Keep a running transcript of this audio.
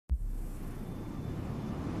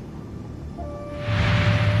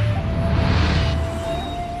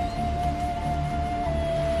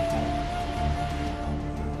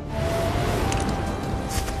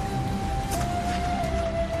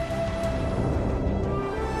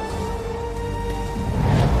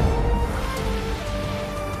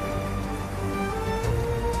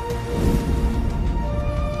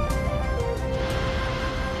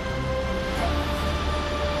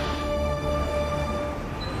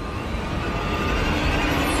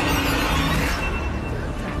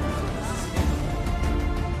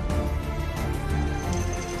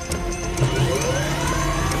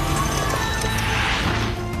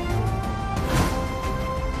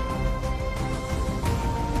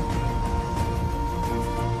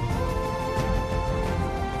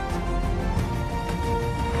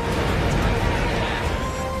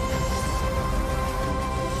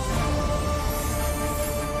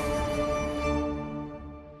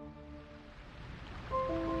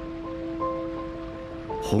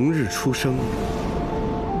红日初升，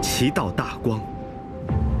其道大光，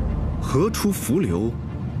河出伏流，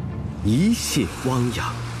一泻汪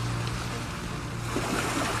洋。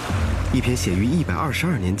一篇写于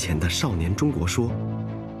122年前的《少年中国说》，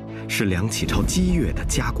是梁启超激越的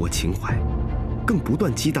家国情怀，更不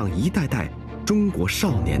断激荡一代代中国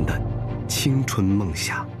少年的青春梦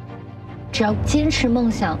想。只要坚持梦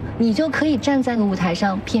想，你就可以站在舞台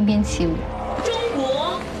上翩翩起舞。中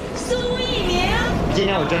国苏翊鸣，今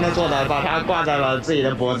天我真的做到，把它挂在了自己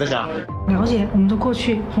的脖子上。了解我们的过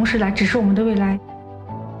去，同时来指示我们的未来。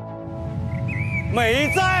美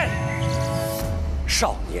在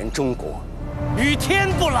少年中国与天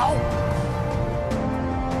不老，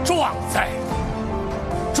壮在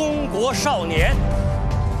中国少年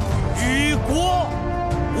与国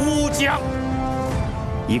无疆。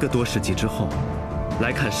1个多世纪之后，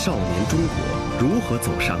来看少年中国如何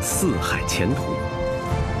走上四海前途，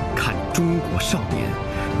看中国少年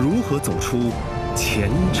如何走出前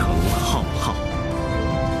程浩浩。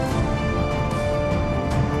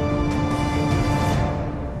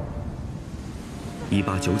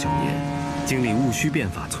1899年，经历戊戌变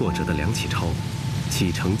法挫折的梁启超，启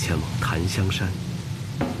程前往檀香山。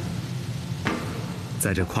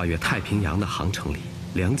在这跨越太平洋的航程里，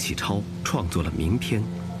梁启超创作了名篇《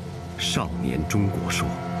少年中国说》。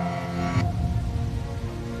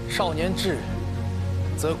少年智，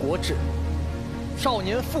则国智；少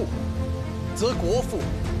年富，则国富；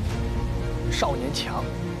少年强，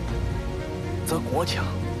则国强；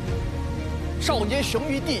少年雄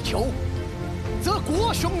于地球，则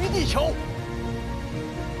国雄于地球。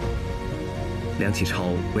梁启超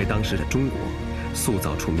为当时的中国塑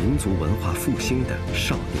造出民族文化复兴的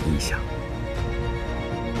少年意象。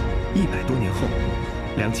100多年后，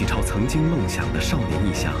梁启超曾经梦想的少年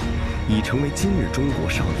意象，已成为今日中国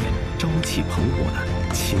少年朝气蓬勃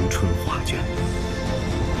的青春画卷。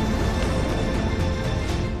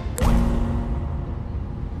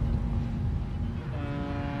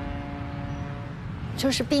就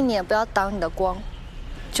是避免不要挡你的光，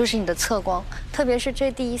就是你的侧光，特别是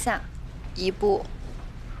这第一下，1步、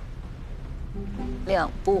2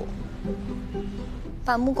步，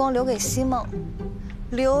把目光留给西梦，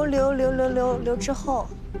留之后。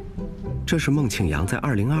这是孟庆阳在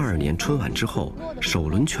2022年春晚之后首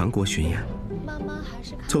轮全国巡演。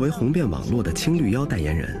作为红遍网络的青绿腰代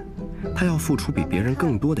言人，他要付出比别人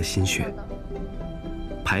更多的心血。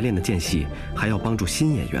排练的间隙还要帮助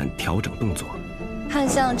新演员调整动作。看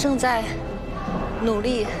向正在努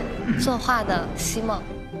力作画的西梦。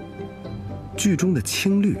剧中的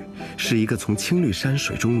青绿是一个从青绿山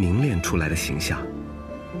水中凝练出来的形象，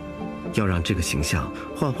要让这个形象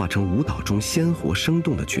幻化成舞蹈中鲜活生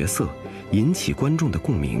动的角色，引起观众的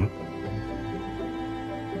共鸣。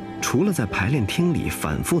除了在排练厅里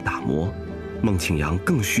反复打磨，孟庆阳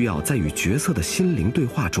更需要在与角色的心灵对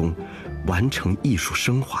话中完成艺术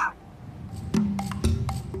升华。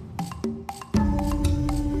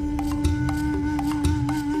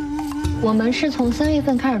我们是从3月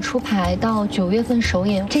份开始出排到9月份首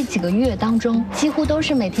演，这几个月当中，几乎都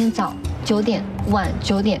是每天早9点、晚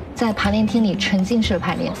9点在排练厅里沉浸式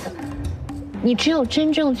排练。你只有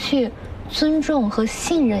真正去尊重和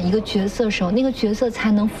信任一个角色的时候，那个角色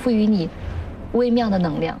才能赋予你微妙的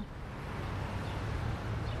能量。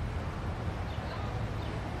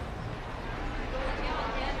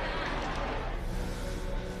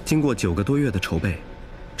经过9个多月的筹备，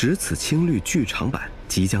只此青绿剧场版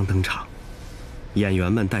即将登场。演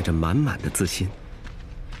员们带着满满的自信，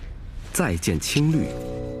再见青绿，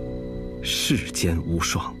世间无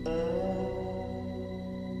双。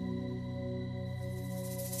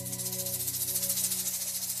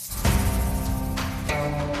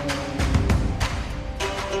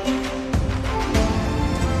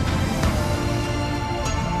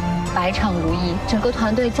百场如一，整个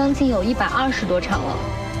团队将近有120多场了，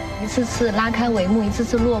一次次拉开帷幕，一次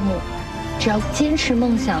次落幕。只要坚持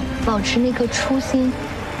梦想，保持那颗初心，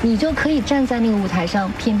你就可以站在那个舞台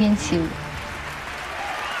上翩翩起舞。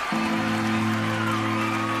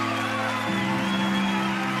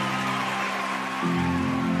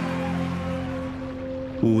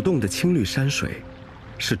舞动的青绿山水，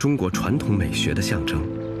是中国传统美学的象征。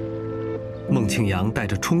孟庆阳带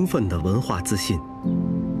着充分的文化自信，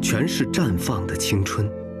诠释绽放的青春。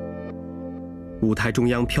舞台中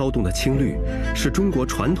央飘动的青绿，是中国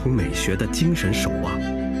传统美学的精神守望。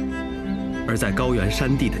而在高原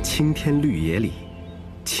山地的青天绿野里，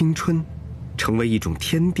青春成为一种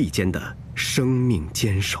天地间的生命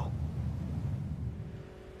坚守。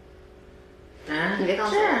你别告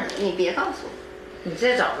诉我，你别告诉我，你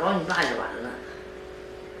再找着你爸就完了。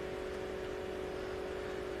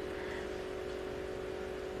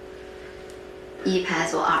一排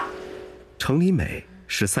坐二。程李美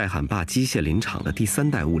是赛罕坝机械林场的第3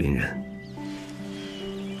代务林人。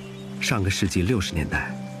上个世纪60年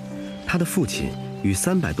代，他的父亲与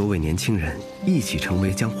300多位年轻人一起成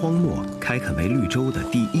为将荒漠开垦为绿洲的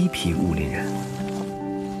第1批务林人。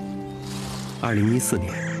2014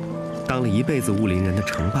年，当了一辈子务林人的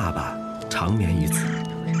程爸爸长眠于此。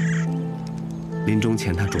临终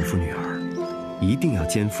前，他嘱咐女儿，一定要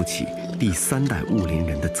肩负起第3代务林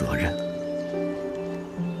人的责任。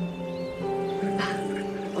爸，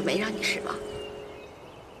我没让你失望。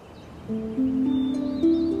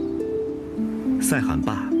赛罕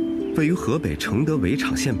坝位于河北承德围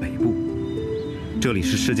场县北部，这里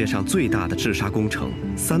是世界上最大的治沙工程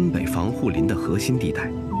3北防护林的核心地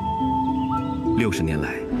带。60年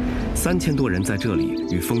来，3000多人在这里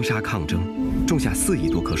与风沙抗争，种下4亿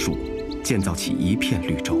多棵树，建造起一片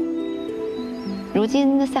绿洲。如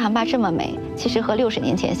今赛罕坝这么美，其实和60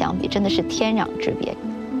年前相比，真的是天壤之别。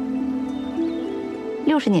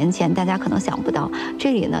60年前，大家可能想不到，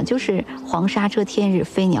这里呢就是黄沙遮天日、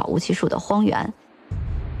飞鸟无其数的荒原。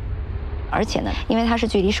而且呢，因为它是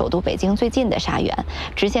距离首都北京最近的沙原，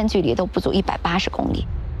直线距离都不足180公里。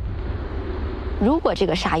如果这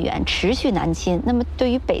个沙原持续南侵，那么对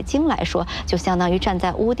于北京来说，就相当于站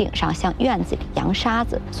在屋顶上向院子里扬沙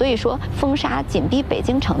子。所以说，风沙紧逼北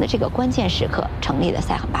京城的这个关键时刻，成立了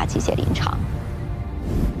赛罕坝机械林场。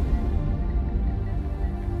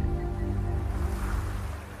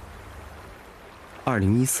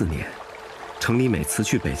2014年，程李美辞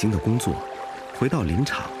去北京的工作，回到林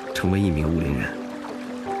场，成为一名务林人。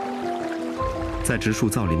在植树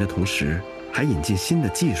造林的同时，还引进新的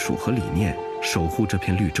技术和理念，守护这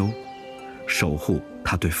片绿洲，守护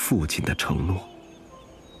他对父亲的承诺。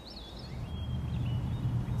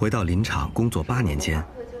回到林场工作8年间，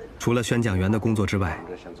除了宣讲员的工作之外，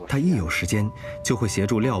他一有时间就会协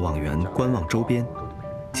助瞭望员观望周边，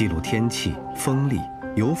记录天气、风力、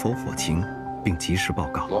有否火情，并及时报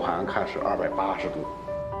告。罗盘看是280度。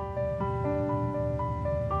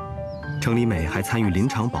程李美还参与林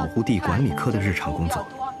场保护地管理科的日常工作，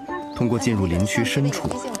通过进入林区深处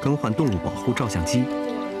更换动物保护照相机，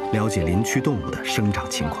了解林区动物的生长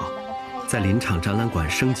情况。在林场展览馆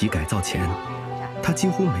升级改造前，他几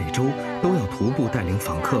乎每周都要徒步带领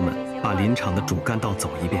访客们把林场的主干道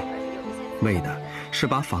走一遍，为的是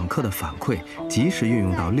把访客的反馈及时运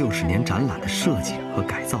用到60年展览的设计和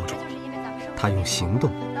改造中。他用行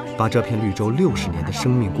动把这片绿洲60年的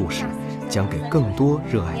生命故事讲给更多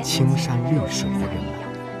热爱青山绿水的人们。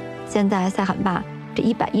现在赛罕坝这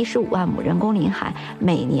115万亩人工林海，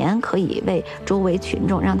每年可以为周围群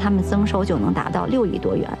众让他们增收就能达到6亿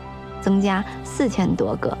多元，增加4000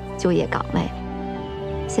多个就业岗位。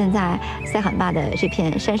现在赛罕坝的这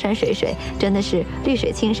片山山水水，真的是绿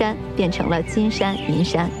水青山变成了金山银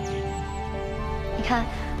山。你看，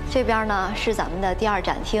这边呢是咱们的第2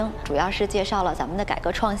展厅，主要是介绍了咱们的改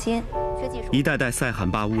革创新。一代代赛罕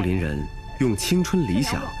坝务林人用青春理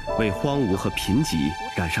想为荒芜和贫瘠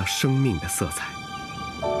染上生命的色彩。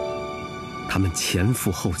他们前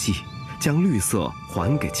赴后继，将绿色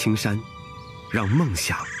还给青山，让梦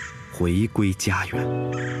想回归家园。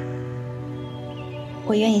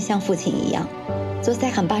我愿意像父亲一样，做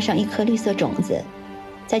赛罕坝上一颗绿色种子，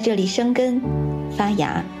在这里生根发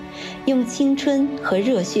芽，用青春和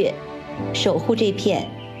热血守护这片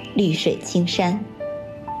绿水青山。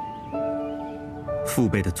父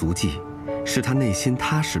辈的足迹是他内心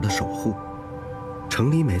踏实的守护。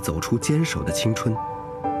程李美走出坚守的青春。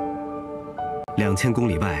2000公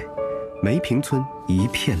里外，梅坪村一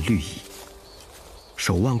片绿意。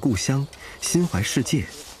守望故乡，心怀世界，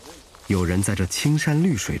有人在这青山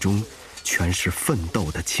绿水中诠释奋斗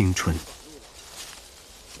的青春。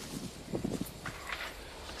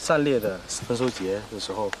散列的丰收节的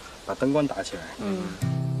时候，把灯光打起来。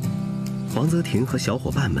黄泽廷和小伙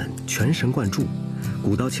伴们全神贯注，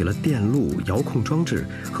鼓捣起了电路、遥控装置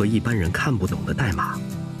和一般人看不懂的代码。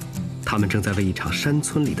他们正在为一场山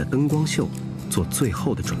村里的灯光秀做最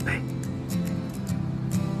后的准备。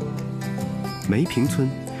梅坪村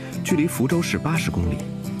距离福州市80公里，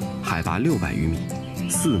海拔600余米，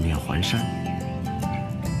四面环山。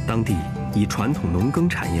当地以传统农耕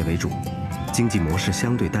产业为主，经济模式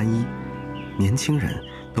相对单一，年轻人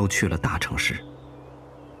都去了大城市。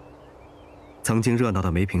曾经热闹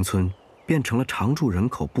的梅坪村变成了常住人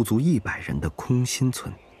口不足100人的空心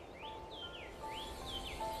村。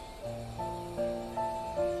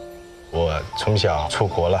我从小出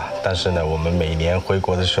国了，但是呢，我们每年回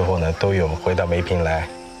国的时候呢，都有回到梅坪来。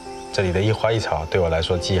这里的一花一草对我来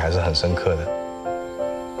说记忆还是很深刻的。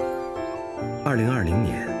2020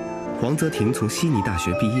年，黄泽廷从悉尼大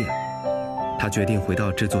学毕业，他决定回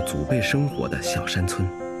到这座祖辈生活的小山村，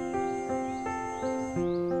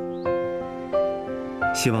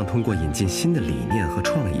希望通过引进新的理念和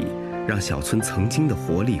创意，让小村曾经的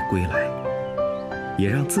活力归来，也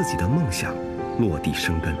让自己的梦想落地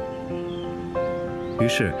生根。于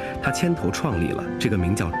是，他牵头创立了这个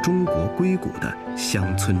名叫“中国硅谷”的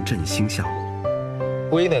乡村振兴项目。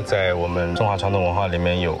龟呢，在我们中华传统文化里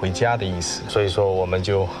面有回家的意思，所以说我们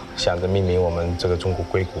就想着命名我们这个中国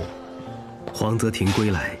硅谷。黄泽廷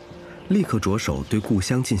归来，立刻着手对故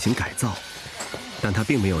乡进行改造，但他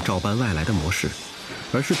并没有照搬外来的模式，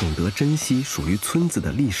而是懂得珍惜属于村子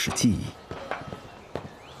的历史记忆。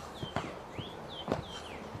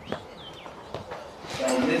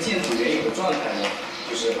我们的建筑原有的状态呢，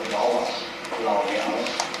就是老瓦、老梁、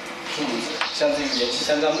柱子，像这个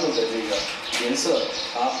香樟木的这个颜色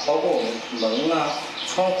啊，包括我们门啊、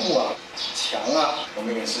窗户啊、墙啊，我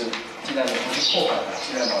们也是尽量的不去破坏它，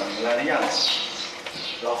尽量保留原来的样子。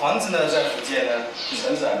老房子呢，在福建呢，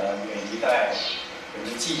承载了每一代人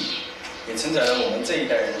的记忆，也承载了我们这一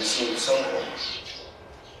代人的幸福生活。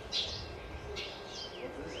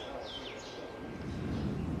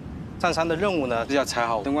上山的任务呢，是要踩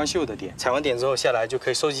好灯光秀的点，踩完点之后下来就可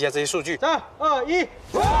以收集一下这些数据。3、2、1，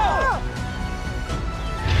走！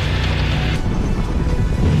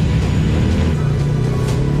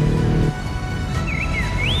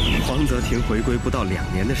黄泽廷回归不到2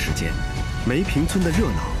年的时间，梅坪村的热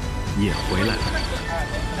闹也回来了。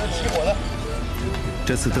起火了！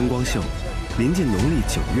这次灯光秀临近农历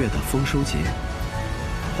9月的丰收节，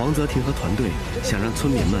黄泽廷和团队想让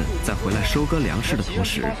村民们在回来收割粮食的同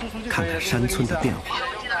时，看看山村的变化。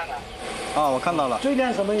啊，我看到了。最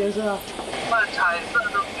亮什么颜色啊？漫彩色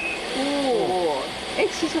的雨。哦，哎，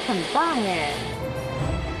其实很棒哎。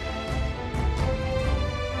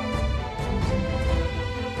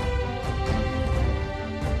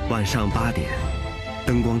晚上8点，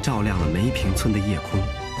灯光照亮了梅坪村的夜空，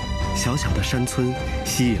小小的山村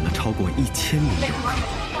吸引了超过1000名游客。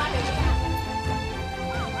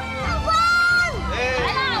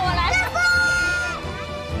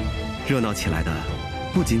热闹起来的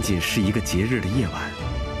不仅仅是一个节日的夜晚，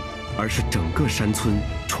而是整个山村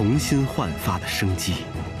重新焕发的生机。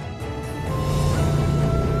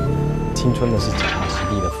青春呢是脚踏实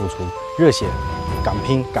地的付出，热血、敢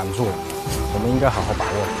拼、敢做。我们应该好好把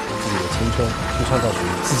握自己的青春，去创造属于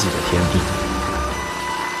自己的天地。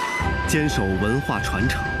坚守文化传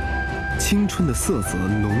承，青春的色泽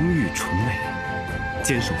浓郁纯美；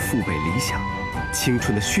坚守父辈理想，青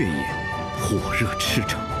春的血液火热赤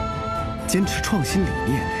诚；坚持创新理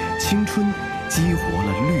念，青春激活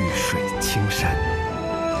了绿水青山。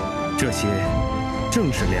这些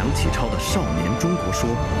正是梁启超的《少年中国说》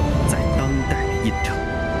在当代的印证。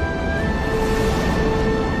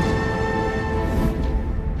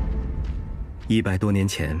100多年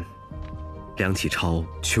前，梁启超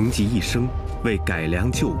穷极一生为改良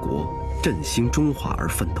救国、振兴中华而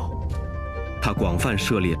奋斗。他广泛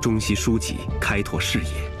涉猎中西书籍，开拓视野。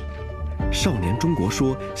《少年中国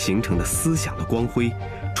说》形成的思想的光辉，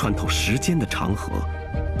穿透时间的长河，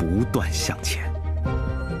不断向前。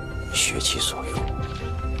学其所用，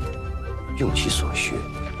用其所学，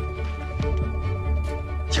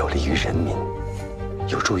有利于人民，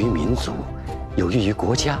有助于民族，有益于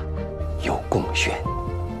国家，有贡献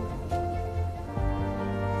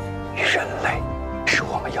于人类，是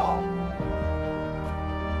我们要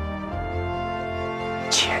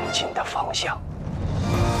前进的方向。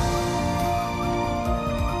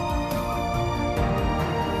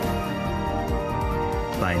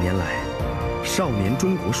100年来，《少年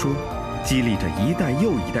中国说》激励着一代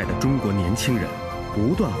又一代的中国年轻人，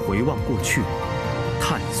不断回望过去，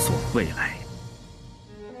探索未来。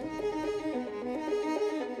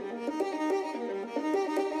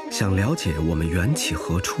想了解我们缘起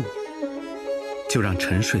何处，就让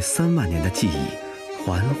沉睡3万年的记忆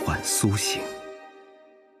缓缓苏醒。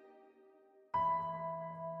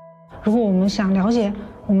如果我们想了解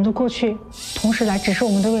我们的过去，同时来指示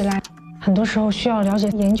我们的未来，很多时候需要了解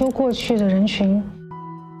研究过去的人群，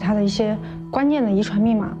他的一些关键的遗传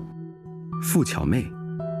密码。付巧妹，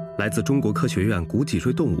来自中国科学院古脊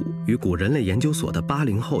椎动物与古人类研究所的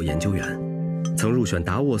80后研究员，曾入选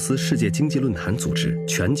达沃斯世界经济论坛组织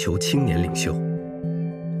全球青年领袖。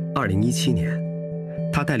2017年，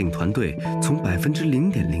他带领团队从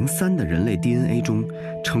0.03%的人类 DNA 中，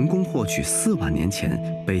成功获取4万年前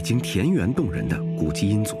北京田园洞人的古基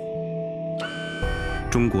因组。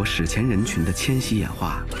中国史前人群的迁徙演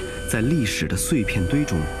化，在历史的碎片堆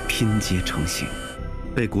中拼接成型，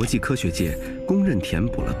被国际科学界公认填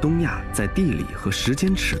补了东亚在地理和时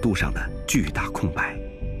间尺度上的巨大空白。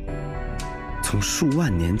从数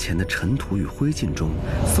万年前的尘土与灰烬中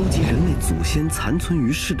搜集人类祖先残存于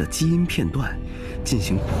世的基因片段，进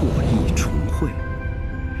行破译重绘。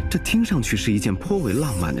这听上去是一件颇为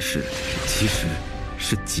浪漫的事，其实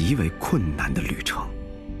是极为困难的旅程。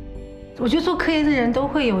我觉得做科研的人都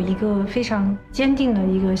会有一个非常坚定的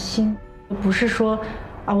一个心，不是说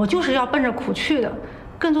啊我就是要奔着苦去的，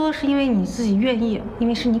更多的是因为你自己愿意，因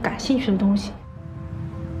为是你感兴趣的东西。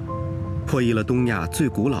破译了东亚最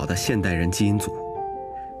古老的现代人基因组，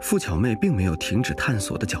付巧妹并没有停止探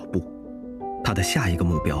索的脚步。她的下一个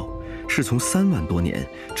目标是从3万多年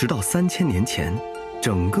直到3000年前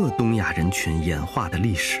整个东亚人群演化的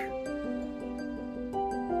历史。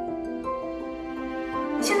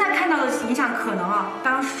现在看到的影响可能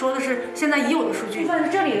当然说的是现在已有的数据，就算是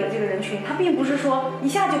这里的这个人群，它并不是说一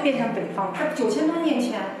下就变成北方，它9000多年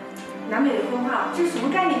前南北的分化，这是什么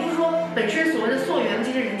概念？就是说本身所谓的溯源的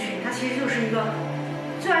这些人群，它其实就是一个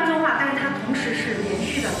虽然分化，但是它同时是连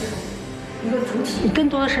续的这种一个主体。更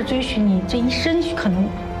多的是追寻你这一生可能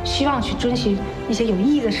希望去遵循一些有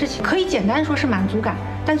意义的事情，可以简单说是满足感，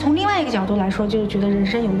但从另外一个角度来说，就是觉得人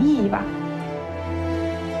生有意义吧。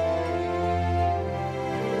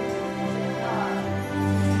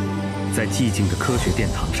在寂静的科学殿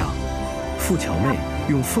堂上，付巧妹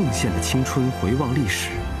用奉献的青春回望历史，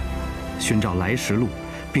寻找来时路，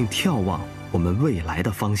并眺望我们未来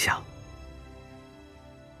的方向。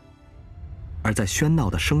而在喧闹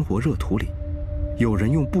的生活热土里，有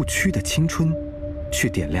人用不屈的青春去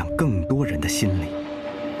点亮更多人的心里。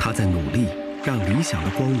他在努力让理想的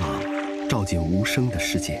光芒照进无声的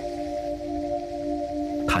世界。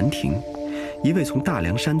谭婷，一位从大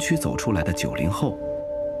凉山区走出来的90后，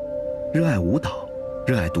热爱舞蹈，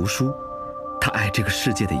热爱读书，他爱这个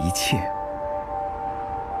世界的一切。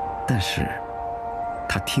但是，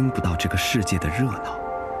他听不到这个世界的热闹。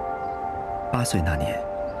8岁那年，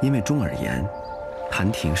因为中耳炎，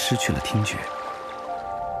谭婷失去了听觉。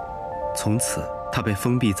从此，他被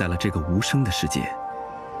封闭在了这个无声的世界，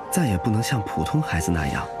再也不能像普通孩子那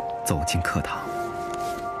样走进课堂。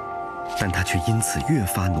但他却因此越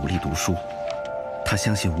发努力读书。他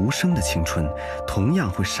相信无声的青春同样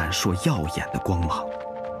会闪烁耀眼的光芒。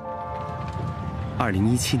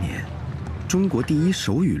2017年，中国第一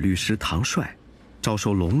手语律师唐帅招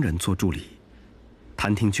收聋人做助理。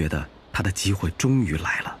谭婷觉得他的机会终于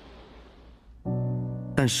来了，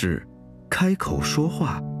但是开口说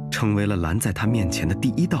话成为了拦在他面前的第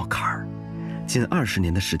一道坎儿。近20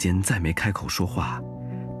年的时间再没开口说话，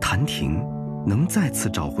谭婷能再次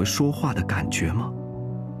找回说话的感觉吗？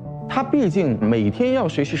他毕竟每天要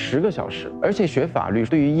学习10个小时，而且学法律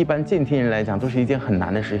对于一般健听人来讲都是一件很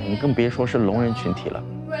难的事情，更别说是聋人群体了。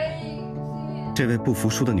这位不服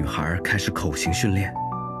输的女孩开始口型训练，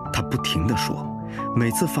她不停地说，每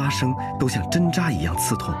次发声都像针扎一样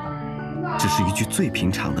刺痛。只是一句最平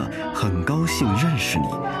常的“很高兴认识你”，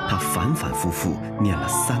她反反复复念了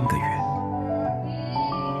3个月。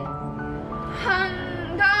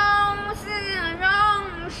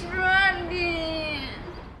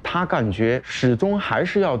他感觉始终还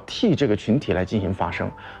是要替这个群体来进行发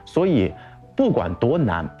声，所以不管多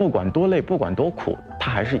难，不管多累，不管多苦，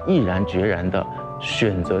他还是毅然决然地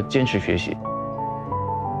选择坚持学习。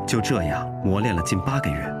就这样磨练了近8个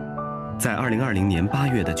月，在2020年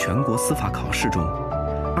8月的全国司法考试中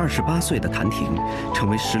，28岁的谭婷成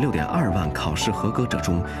为16.2万考试合格者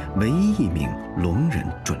中唯一一名聋人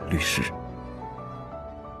准律师。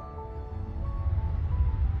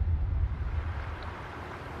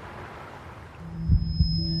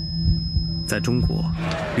在中国，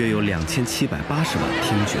约有2780万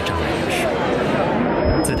听觉障碍人士。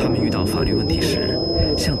在他们遇到法律问题时，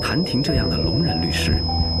像谭婷这样的聋人律师，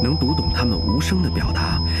能读懂他们无声的表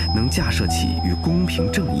达，能架设起与公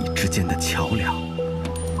平正义之间的桥梁。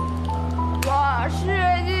我是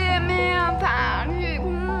一名法律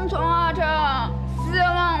工作者，希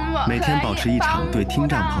望我每天保持一场对听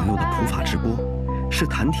障朋友的普法直播，是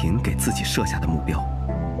谭婷给自己设下的目标。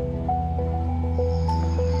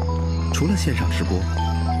除了线上直播，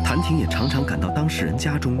谭婷也常常赶到当事人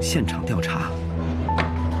家中现场调查，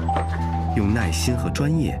用耐心和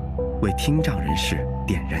专业为听障人士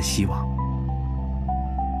点燃希望。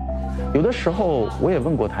有的时候我也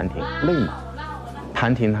问过谭婷累吗？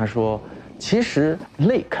谭婷她说，其实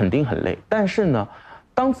累肯定很累，但是呢，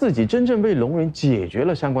当自己真正为聋人解决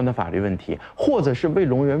了相关的法律问题，或者是为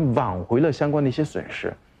聋人挽回了相关的一些损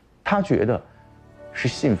失，她觉得是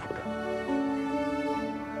幸福的。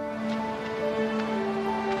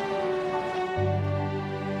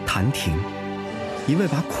谭婷，一位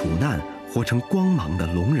把苦难活成光芒的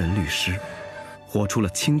聋人律师，活出了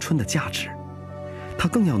青春的价值。她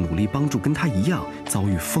更要努力帮助跟她一样遭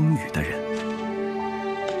遇风雨的人。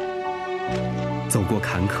走过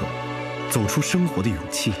坎坷，走出生活的勇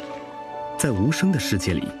气，在无声的世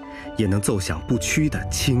界里，也能奏响不屈的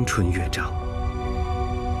青春乐章。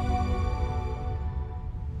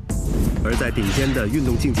而在顶尖的运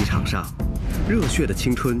动竞技场上，热血的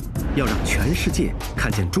青春要让全世界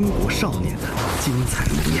看见中国少年的精彩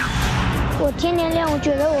模样。我天天练，我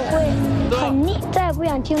觉得我会很腻，再也不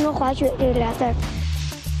想听说滑雪这俩字儿。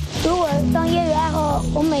如果当业余爱好，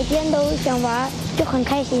我每天都想玩，就很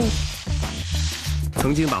开心。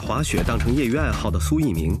曾经把滑雪当成业余爱好的苏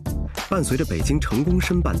翊鸣，伴随着北京成功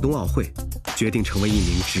申办冬奥会，决定成为一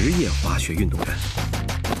名职业滑雪运动员。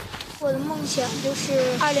我的梦想就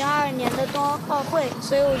是2022年的冬奥会，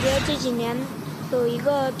所以我觉得这几年有一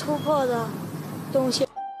个突破的东西。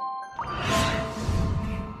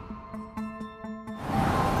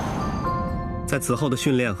在此后的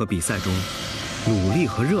训练和比赛中，努力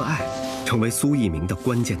和热爱成为苏翊鸣的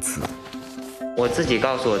关键词。我自己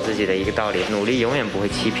告诉我自己的一个道理：努力永远不会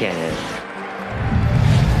欺骗人。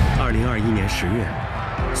2021年10月，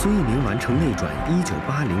苏翊鸣完成内转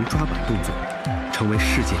1980抓板动作，成为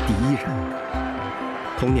世界第1人。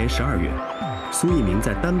同年12月，苏翊鸣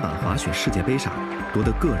在单板滑雪世界杯上夺得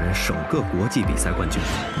个人首个国际比赛冠军，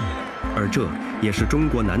而这也是中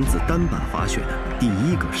国男子单板滑雪的第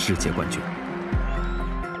1个世界冠军。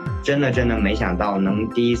真的没想到能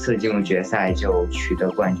第一次进入决赛就取得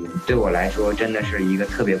冠军，对我来说真的是一个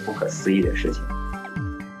特别不可思议的事情。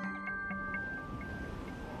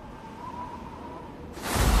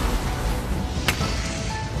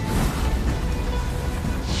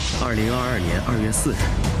2022年2月4日，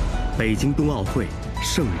北京冬奥会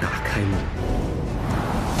盛大开幕。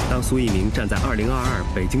当苏翊鸣站在2022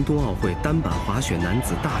北京冬奥会单板滑雪男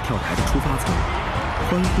子大跳台的出发层，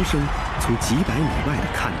欢呼声从几百米外的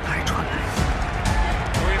看台传来。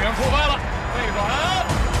苏翊鸣出发了，内转，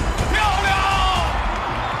漂亮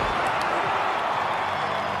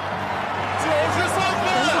！93分，本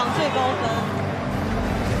场最高分。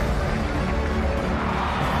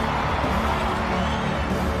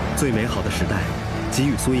最美好的时代，给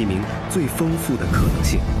予苏翊鸣最丰富的可能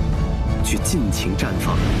性，去尽情绽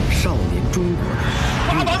放少年中国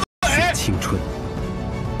的热血青春。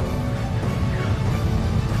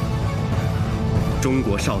中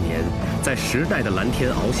国少年在时代的蓝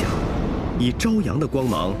天翱翔，以朝阳的光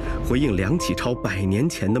芒回应梁启超100年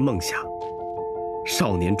前的梦想。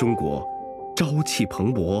少年中国朝气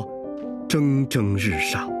蓬勃，蒸蒸日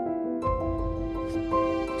上。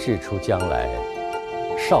志出将来，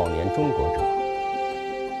少年中国者，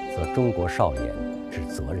则中国少年之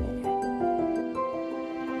责任也。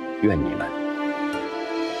愿你们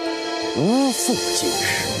无负今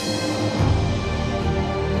世。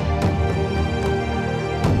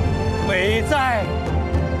伟在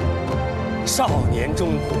少年中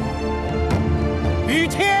国，与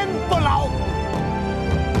天不老；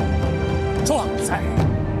壮在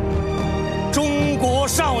中国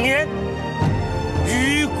少年，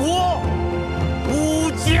与国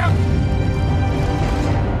无疆。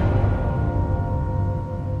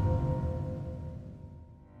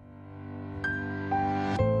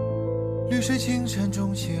绿水青山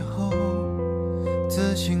中邂逅，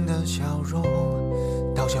自信的笑容，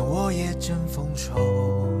倒像我也真丰收。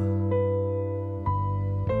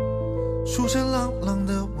书声朗朗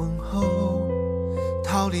的问候，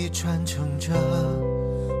桃李传承着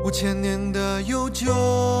5000年的悠久。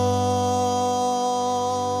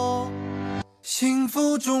幸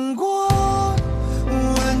福中国，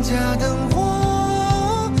万家灯火。